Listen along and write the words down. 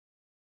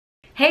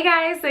Hey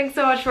guys, thanks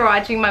so much for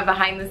watching my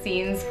behind the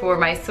scenes for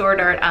my Sword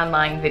Art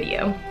Online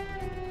video.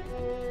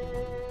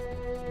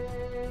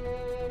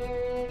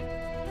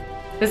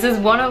 This is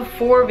one of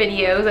 4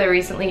 videos I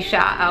recently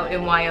shot out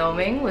in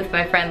Wyoming with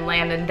my friend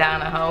Landon.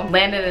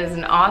 Landon is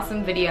an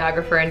awesome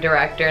videographer and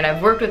director, and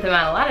I've worked with him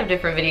on a lot of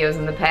different videos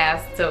in the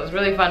past, so it was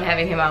really fun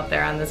having him out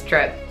there on this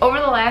trip. Over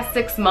the last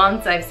 6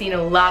 months, I've seen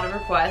a lot of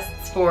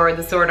requests for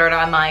the Sword Art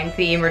Online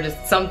theme or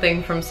just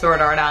something from Sword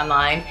Art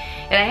Online,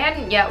 and I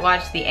hadn't yet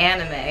watched the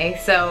anime,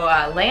 so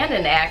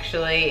Landon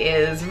actually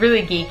is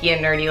really geeky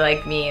and nerdy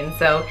like me, and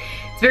so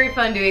it's very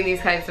fun doing these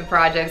types of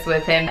projects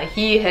with him.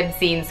 He had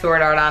seen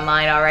Sword Art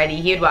Online already.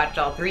 He had watched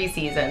all 3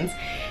 seasons.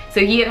 So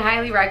he had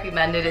highly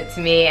recommended it to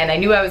me, and I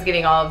knew I was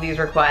getting all of these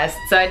requests,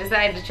 so I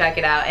decided to check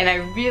it out, and I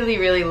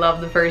really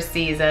loved the first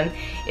season.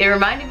 It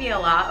reminded me a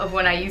lot of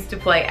when I used to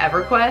play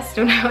EverQuest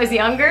when I was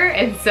younger,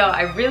 and so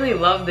I really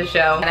loved the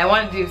show, and I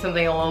wanted to do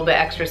something a little bit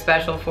extra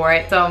special for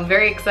it, so I'm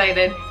very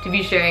excited to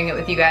be sharing it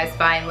with you guys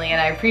finally, and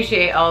I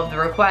appreciate all of the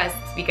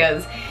requests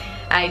because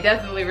I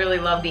definitely really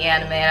love the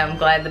anime, and I'm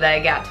glad that I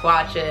got to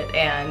watch it,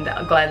 and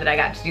I'm glad that I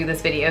got to do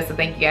this video, so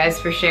thank you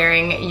guys for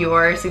sharing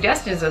your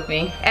suggestions with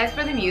me. As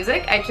for the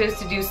music, I chose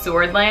to do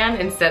Swordland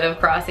instead of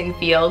Crossing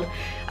Field.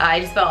 I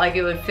just felt like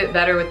it would fit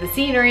better with the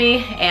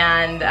scenery,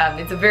 and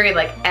it's a very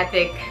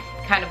epic,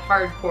 kind of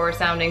hardcore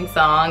sounding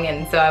song,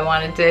 and so I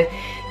wanted to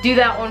do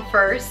that one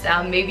first.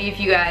 Maybe if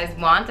you guys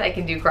want, I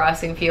can do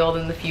Crossing Field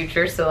in the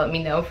future, so let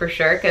me know for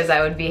sure, because I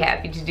would be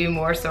happy to do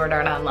more Sword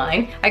Art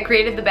Online. I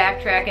created the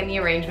backtrack and the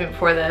arrangement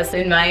for this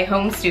in my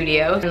home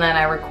studio, and then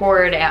I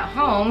record at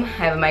home. I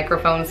have a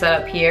microphone set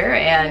up here,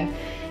 and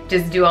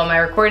just do all my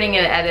recording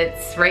and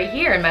edits right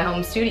here in my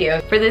home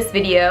studio. For this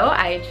video,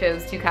 I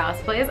chose to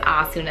cosplay as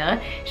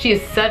Asuna. She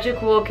is such a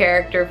cool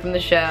character from the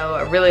show.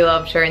 I really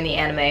loved her in the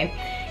anime.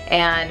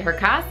 And her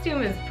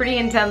costume is pretty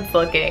intense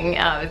looking.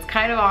 It's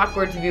kind of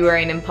awkward to be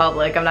wearing in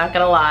public, I'm not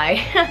gonna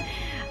lie.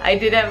 I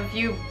did have a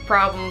few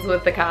problems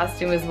with the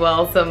costume as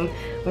well, some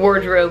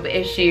wardrobe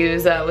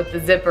issues with the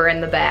zipper in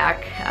the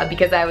back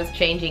because I was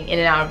changing in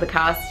and out of the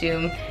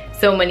costume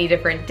so many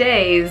different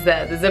days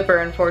that the zipper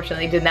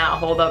unfortunately did not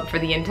hold up for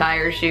the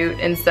entire shoot,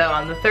 and so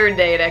on the 3rd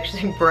day it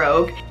actually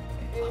broke.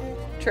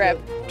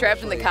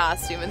 Trapped in the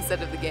costume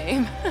instead of the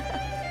game.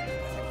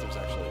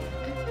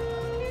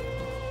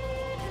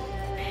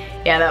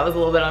 Yeah, that was a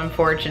little bit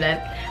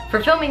unfortunate.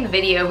 For filming the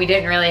video, we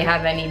didn't really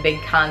have any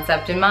big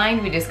concept in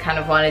mind. We just kind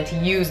of wanted to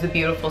use the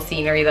beautiful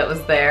scenery that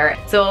was there.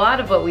 So a lot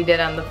of what we did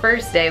on the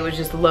first day was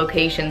just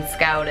location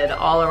scouted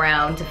all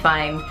around to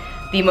find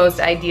the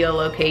most ideal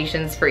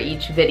locations for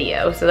each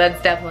video. So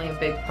that's definitely a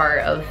big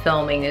part of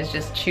filming, is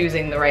just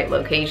choosing the right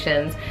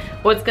locations,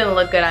 what's gonna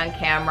look good on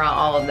camera,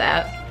 all of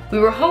that. We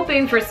were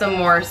hoping for some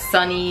more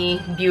sunny,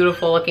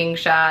 beautiful looking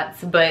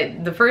shots,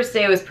 but the first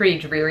day was pretty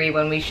dreary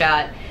when we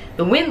shot.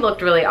 The wind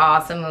looked really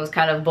awesome. It was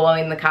kind of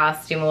blowing the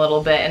costume a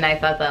little bit, and I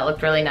thought that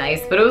looked really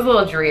nice, but it was a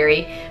little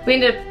dreary. We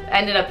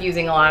ended up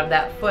using a lot of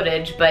that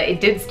footage, but it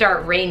did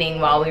start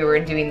raining while we were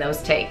doing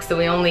those takes, so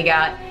we only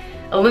got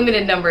a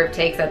limited number of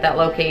takes at that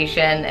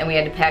location, and we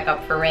had to pack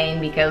up for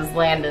rain because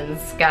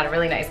Landon's got a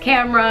really nice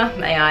camera.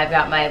 I've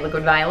got my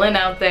liquid violin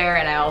out there,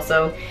 and I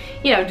also,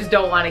 just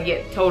don't want to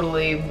get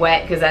totally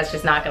wet because that's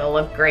just not going to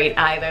look great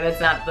either.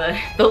 That's not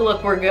the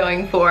look we're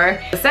going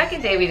for. The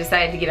second day we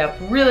decided to get up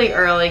really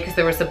early because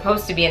there was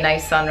supposed to be a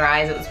nice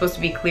sunrise. It was supposed to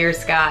be clear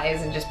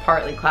skies and just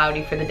partly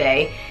cloudy for the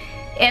day.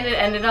 And it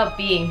ended up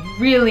being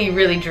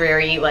really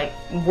dreary,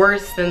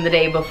 worse than the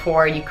day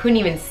before. You couldn't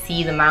even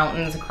see the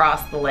mountains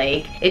across the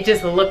lake. It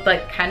just looked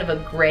like kind of a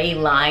gray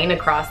line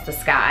across the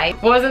sky.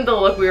 It wasn't the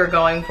look we were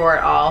going for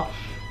at all.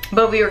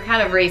 But we were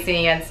kind of racing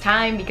against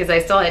time because I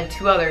still had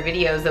 2 other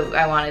videos that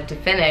I wanted to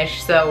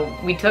finish, so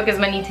we took as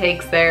many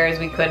takes there as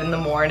we could in the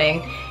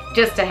morning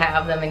just to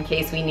have them in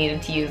case we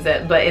needed to use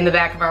it. But in the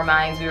back of our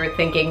minds, we were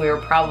thinking we were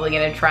probably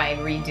going to try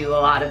and redo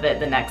a lot of it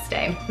the next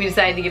day. We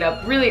decided to get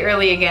up really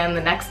early again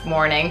the next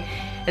morning,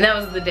 and that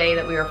was the day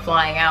that we were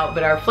flying out,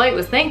 but our flight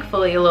was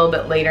thankfully a little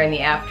bit later in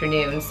the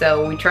afternoon,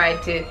 so we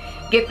tried to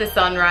get the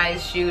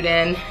sunrise shoot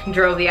in,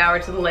 drove the hour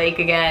to the lake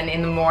again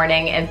in the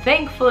morning, and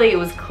thankfully it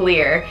was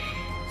clear.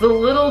 It's a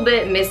little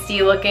bit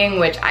misty looking,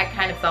 which I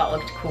kind of thought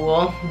looked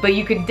cool, but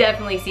you could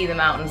definitely see the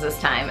mountains this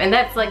time, and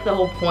that's the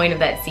whole point of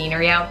that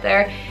scenery out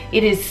there.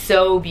 It is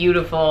so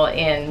beautiful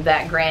in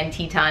that Grand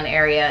Teton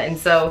area, and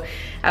so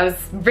I was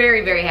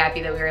very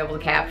happy that we were able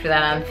to capture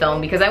that on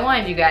film because I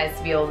wanted you guys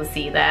to be able to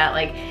see that.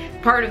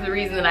 Part of the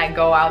reason that I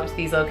go out to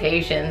these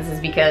locations is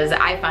because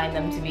I find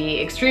them to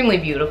be extremely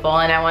beautiful,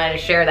 and I wanted to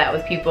share that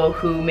with people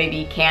who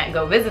maybe can't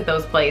go visit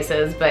those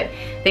places, but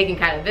they can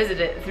kind of visit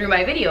it through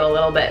my video a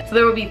little bit. So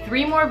there will be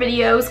 3 more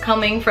videos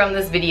coming from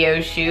this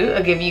video shoot.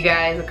 I'll give you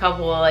guys a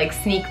couple of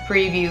sneak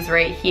previews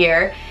right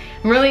here.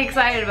 I'm really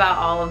excited about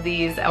all of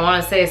these. I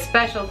want to say a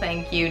special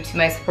thank you to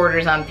my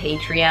supporters on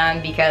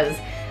Patreon because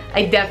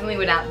I definitely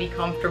would not be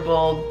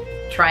comfortable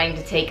trying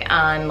to take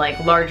on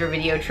larger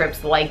video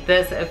trips like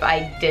this if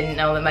I didn't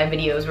know that my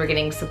videos were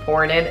getting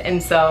supported,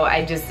 and so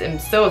I just am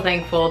so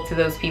thankful to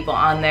those people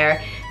on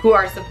there who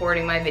are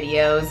supporting my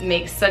videos. It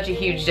makes such a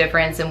huge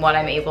difference in what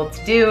I'm able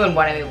to do and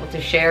what I'm able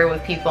to share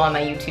with people on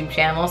my YouTube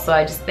channel. So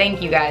I just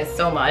thank you guys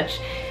so much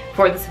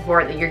for the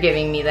support that you're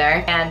giving me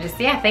there. And just,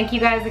 yeah, thank you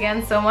guys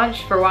again so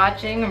much for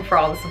watching and for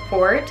all the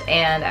support.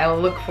 And I will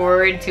look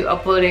forward to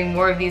uploading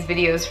more of these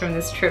videos from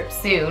this trip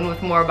soon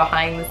with more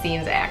behind the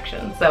scenes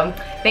action. So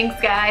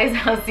thanks guys,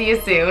 I'll see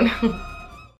you soon.